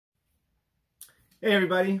Hey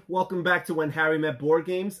everybody, welcome back to When Harry Met Board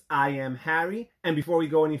Games. I am Harry, and before we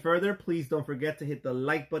go any further, please don't forget to hit the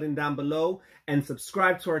like button down below and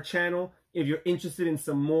subscribe to our channel if you're interested in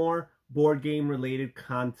some more board game related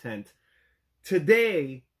content.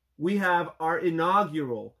 Today, we have our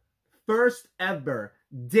inaugural, first ever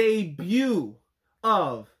debut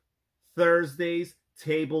of Thursday's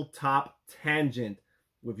Tabletop Tangent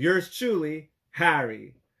with yours truly,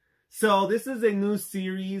 Harry. So this is a new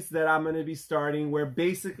series that I'm going to be starting where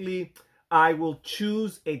basically I will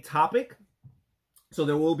choose a topic. So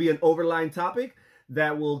there will be an overlying topic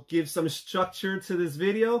that will give some structure to this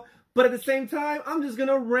video. But at the same time, I'm just going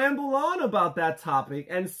to ramble on about that topic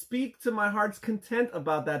and speak to my heart's content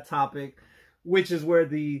about that topic, which is where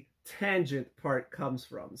the tangent part comes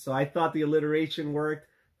from. So I thought the alliteration worked.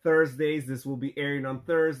 Thursdays, this will be airing on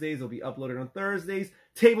Thursdays. It'll be uploaded on Thursdays.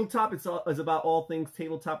 Tabletop, it's about all things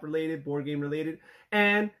tabletop related, board game related,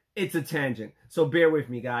 and it's a tangent. So bear with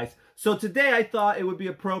me, guys. So today I thought it would be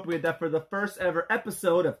appropriate that for the first ever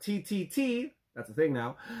episode of TTT, that's a thing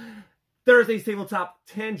now, Thursday's Tabletop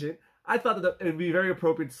Tangent, I thought that it would be very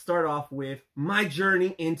appropriate to start off with my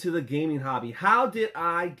journey into the gaming hobby. How did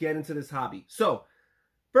I get into this hobby? So,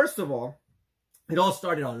 first of all, it all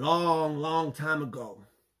started a long time ago.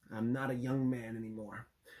 I'm not a young man anymore.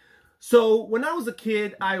 So when I was a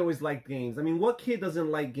kid, I always liked games. I mean, what kid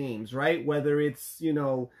doesn't like games, right? Whether it's, you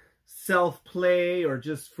know, self-play or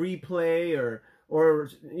just free play or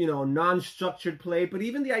you know, non-structured play, but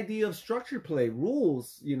even the idea of structured play,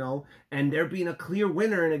 rules, you know, and there being a clear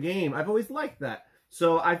winner in a game. I've always liked that.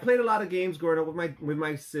 So I played a lot of games growing up with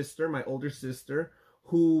my sister, my older sister,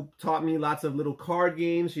 who taught me lots of little card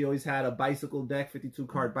games. She always had a bicycle deck, 52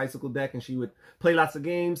 card bicycle deck, and she would play lots of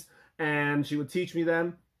games and she would teach me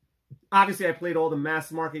them. Obviously, I played all the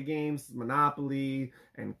mass market games, Monopoly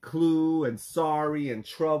and Clue and Sorry and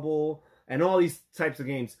Trouble and all these types of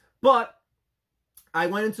games. But I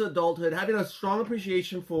went into adulthood having a strong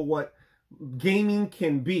appreciation for what gaming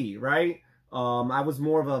can be, right? I was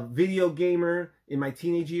more of a video gamer in my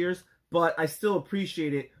teenage years, but I still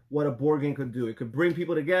appreciated what a board game could do. It could bring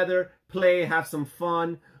people together, play, have some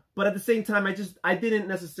fun. But at the same time, I didn't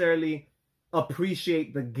necessarily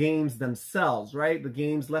appreciate the games themselves, right? The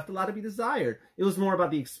games left a lot to be desired. It was more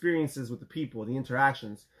about the experiences with the people, the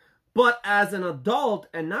interactions. But as an adult,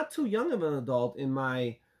 and not too young of an adult, in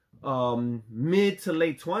my mid to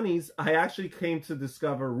late 20s, I actually came to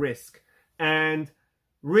discover Risk. And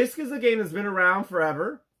Risk is a game that's been around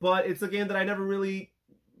forever, but it's a game that I never really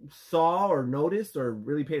saw or noticed or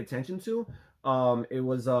really paid attention to. It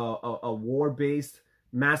was a war-based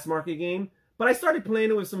mass market game, but I started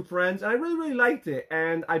playing it with some friends and I really liked it,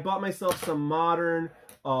 and I bought myself some modern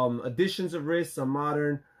editions of Risk, some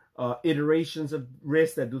modern iterations of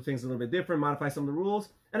Risk that do things a little bit different, modify some of the rules,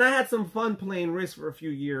 and I had some fun playing Risk for a few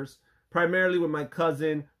years, primarily with my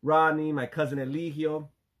cousin Rodney, my cousin Eligio,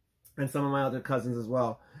 and some of my other cousins as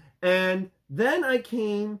well. And then I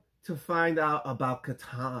came to find out about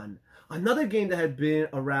Catan, another game that had been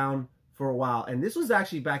around for a while. And this was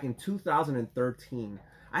actually back in 2013.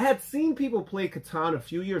 I had seen people play Catan a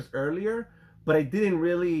few years earlier, but it didn't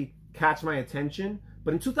really catch my attention.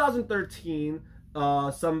 But in 2013,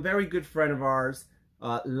 some very good friend of ours,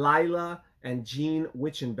 Lila and Jean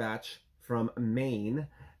Witchenbach from Maine,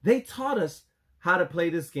 they taught us how to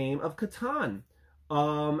play this game of Catan.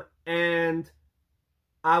 And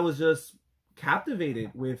I was just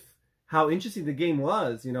captivated with how interesting the game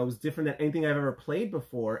was. You know, it was different than anything I've ever played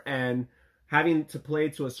before, and having to play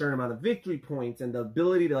to a certain amount of victory points and the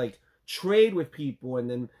ability to like trade with people, and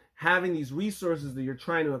then having these resources that you're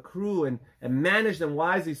trying to accrue and manage them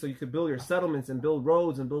wisely so you could build your settlements and build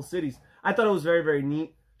roads and build cities. I thought it was very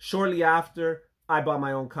neat. Shortly after, I bought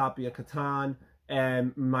my own copy of Catan,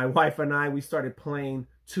 and my wife and I, we started playing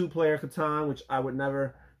two-player Catan, which I would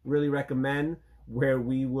never really recommend, where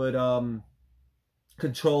we would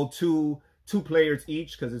control two players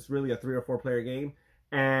each, because it's really a 3 or 4 player game.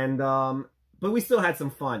 And but we still had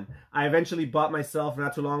some fun. I eventually bought myself,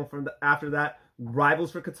 not too long after that,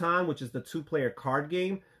 Rivals for Catan, which is the 2-player card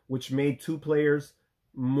game, which made 2 players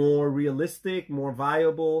more realistic, more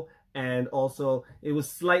viable, and also it was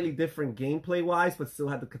slightly different gameplay wise, but still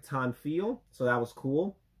had the Catan feel, so that was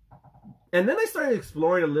cool. And then I started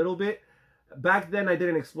exploring a little bit. Back then I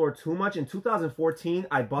didn't explore too much. In 2014,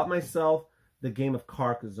 I bought myself the game of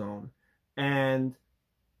Carcassonne, and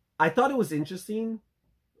I thought it was interesting,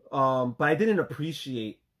 but I didn't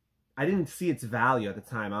see its value at the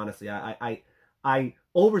time, honestly. I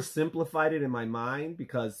oversimplified it in my mind,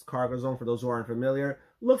 because Carcassonne, for those who aren't familiar,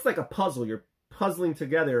 looks like a puzzle. You're puzzling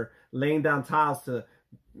together, laying down tiles to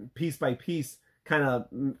piece by piece kind of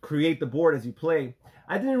create the board as you play,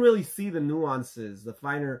 I didn't really see the nuances, the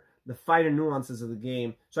finer nuances of the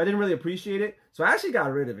game. So I didn't really appreciate it. So I actually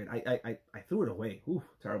got rid of it. I threw it away. Ooh,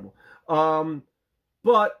 terrible.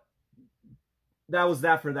 But that was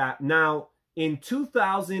that for that. Now, in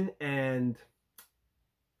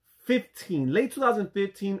 2015, late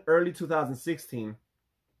 2015, early 2016,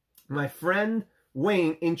 my friend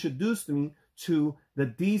Wayne introduced me to the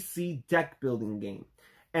DC deck building game.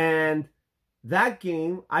 And that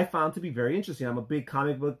game I found to be very interesting. I'm a big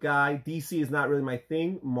comic book guy. DC is not really my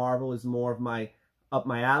thing. Marvel is more of up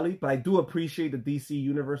my alley, but I do appreciate the DC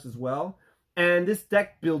universe as well. And this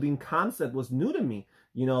deck building concept was new to me.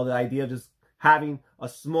 You know, the idea of just having a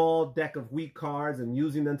small deck of weak cards and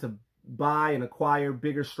using them to buy and acquire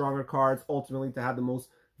bigger, stronger cards, ultimately to have the most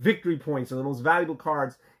victory points or the most valuable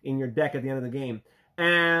cards in your deck at the end of the game.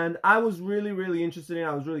 And I was really, really interested in it.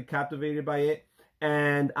 I was really captivated by it.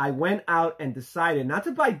 And I went out and decided not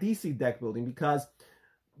to buy DC deck building because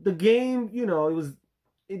the game, you know,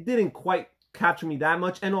 it didn't quite capture me that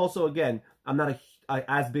much. And also, again, I'm not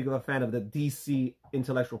as big of a fan of the DC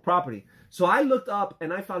intellectual property. So I looked up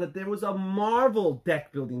and I found that there was a Marvel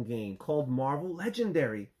deck building game called Marvel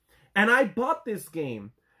Legendary. And I bought this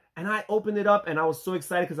game and I opened it up and I was so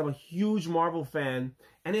excited because I'm a huge Marvel fan.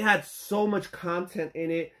 And it had so much content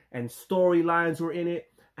in it and storylines were in it.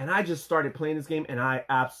 And I just started playing this game and I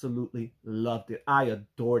absolutely loved it. I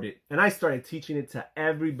adored it. And I started teaching it to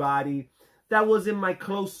everybody that was in my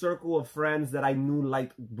close circle of friends that I knew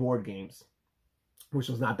liked board games, which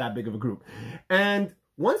was not that big of a group. And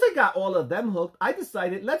once I got all of them hooked, I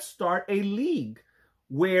decided let's start a league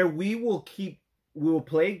where we will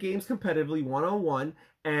play games competitively one-on-one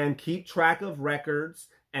and keep track of records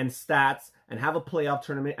and stats and have a playoff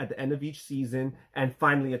tournament at the end of each season and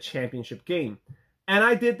finally a championship game. And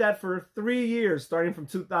I did that for 3 years, starting from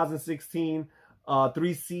 2016,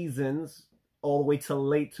 3 seasons, all the way to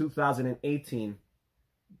late 2018.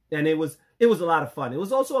 And it was a lot of fun. It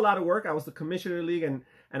was also a lot of work. I was the commissioner of the league, and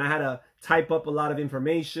I had to type up a lot of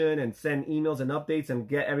information and send emails and updates and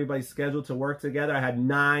get everybody's schedule to work together. I had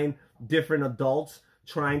 9 different adults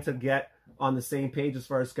trying to get on the same page as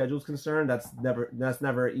far as schedule is concerned. That's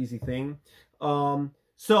never an easy thing.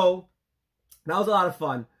 So that was a lot of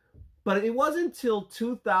fun. But it wasn't until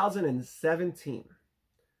 2017,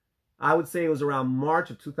 I would say it was around March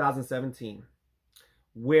of 2017,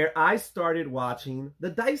 where I started watching the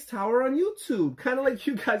Dice Tower on YouTube, kind of like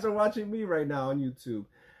you guys are watching me right now on YouTube.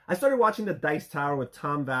 I started watching the Dice Tower with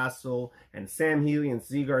Tom Vassell and Sam Healy and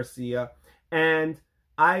Z Garcia, and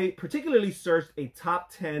I particularly searched a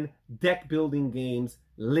top 10 deck building games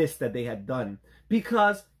list that they had done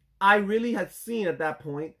because I really had seen at that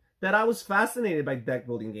point that I was fascinated by deck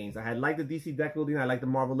building games. I had liked the DC deck building, I liked the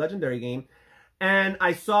Marvel Legendary game, and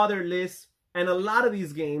I saw their list, and a lot of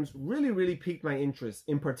these games really, really piqued my interest.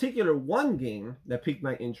 In particular, one game that piqued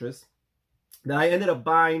my interest that I ended up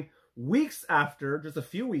buying weeks after, just a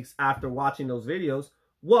few weeks after watching those videos,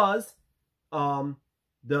 was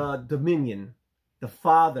the Dominion, the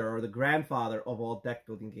father or the grandfather of all deck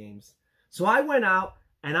building games. So I went out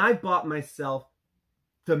and I bought myself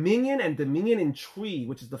Dominion and Dominion Intrigue,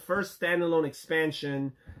 which is the first standalone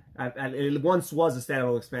expansion. It once was a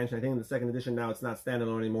standalone expansion. I think in the second edition now it's not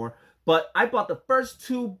standalone anymore. But I bought the first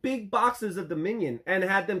 2 big boxes of Dominion and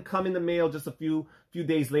had them come in the mail just a few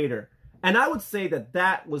days later. And I would say that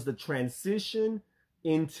that was the transition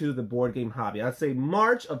into the board game hobby. I'd say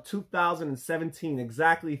March of 2017,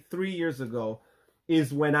 exactly 3 years ago,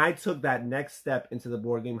 is when I took that next step into the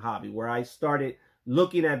board game hobby, where I started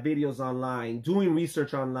looking at videos online, doing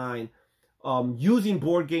research online, using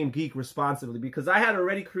Board Game Geek responsibly, because I had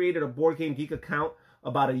already created a Board Game Geek account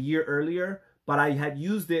about a year earlier, but I had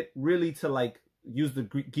used it really to use the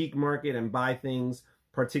geek market and buy things,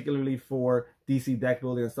 particularly for DC deck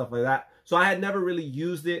building and stuff like that. So I had never really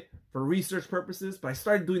used it for research purposes, but I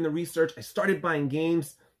started doing the research. I started buying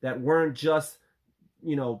games that weren't just,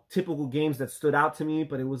 you know, typical games that stood out to me,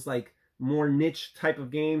 but it was like more niche type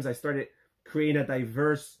of games. I started creating a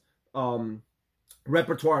diverse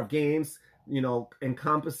repertoire of games, you know,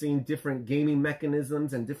 encompassing different gaming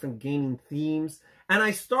mechanisms and different gaming themes. And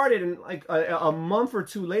I started, and like a month or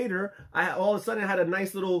 2 later, all of a sudden I had a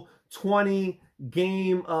nice little 20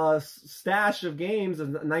 game stash of games,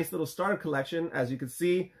 a nice little starter collection. As you can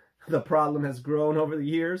see, the problem has grown over the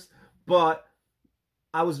years, but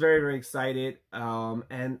I was very, very excited,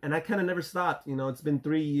 and I kind of never stopped. You know, it's been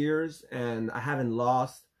 3 years, and I haven't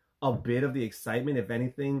lost a bit of the excitement. If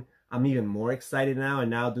anything, I'm even more excited now, and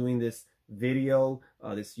now doing this video,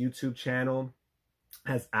 this YouTube channel,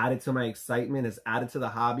 has added to my excitement, has added to the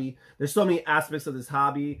hobby. There's so many aspects of this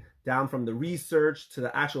hobby, down from the research to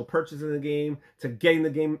the actual purchase of the game, to getting the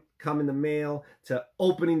game come in the mail, to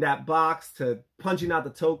opening that box, to punching out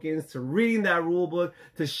the tokens, to reading that rule book,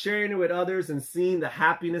 to sharing it with others and seeing the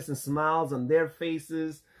happiness and smiles on their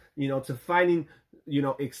faces, you know, to finding, you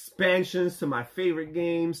know, expansions to my favorite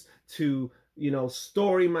games, to, you know,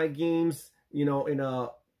 storing my games, you know, in a,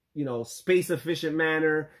 you know, space efficient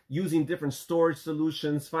manner, using different storage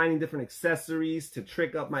solutions, finding different accessories to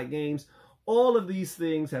trick up my games. All of these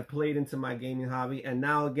things have played into my gaming hobby, and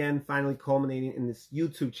now again finally culminating in this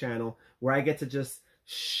YouTube channel where I get to just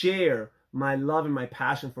share my love and my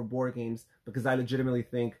passion for board games, because I legitimately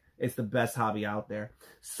think it's the best hobby out there.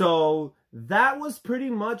 So that was pretty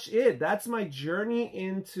much it. That's my journey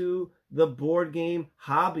into the board game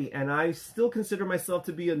hobby, and I still consider myself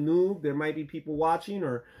to be a noob. There might be people watching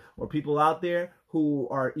or people out there who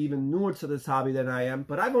are even newer to this hobby than I am,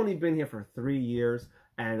 but I've only been here for 3 years,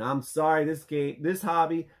 and I'm sorry, this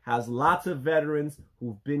hobby has lots of veterans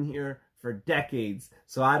who've been here for decades,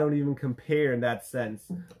 so I don't even compare in that sense.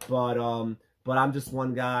 But I'm just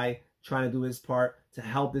one guy trying to do his part to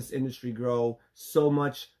help this industry grow. So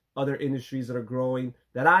much other industries that are growing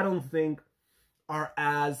that I don't think are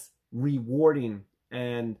as rewarding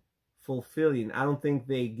and fulfilling. I don't think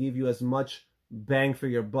they give you as much bang for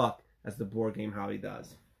your buck as the board game hobby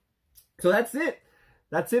does. So that's it.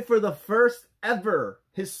 That's it for the first ever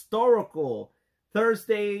historical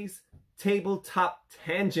Thursdays Tabletop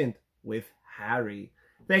Tangent with Harry.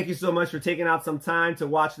 Thank you so much for taking out some time to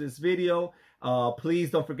watch this video.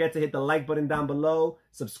 Please don't forget to hit the like button down below.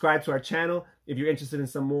 Subscribe to our channel if you're interested in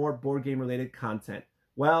some more board game related content.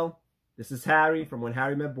 Well, this is Harry from When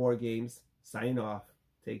Harry Met Board Games, signing off.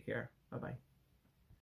 Take care. Bye-bye.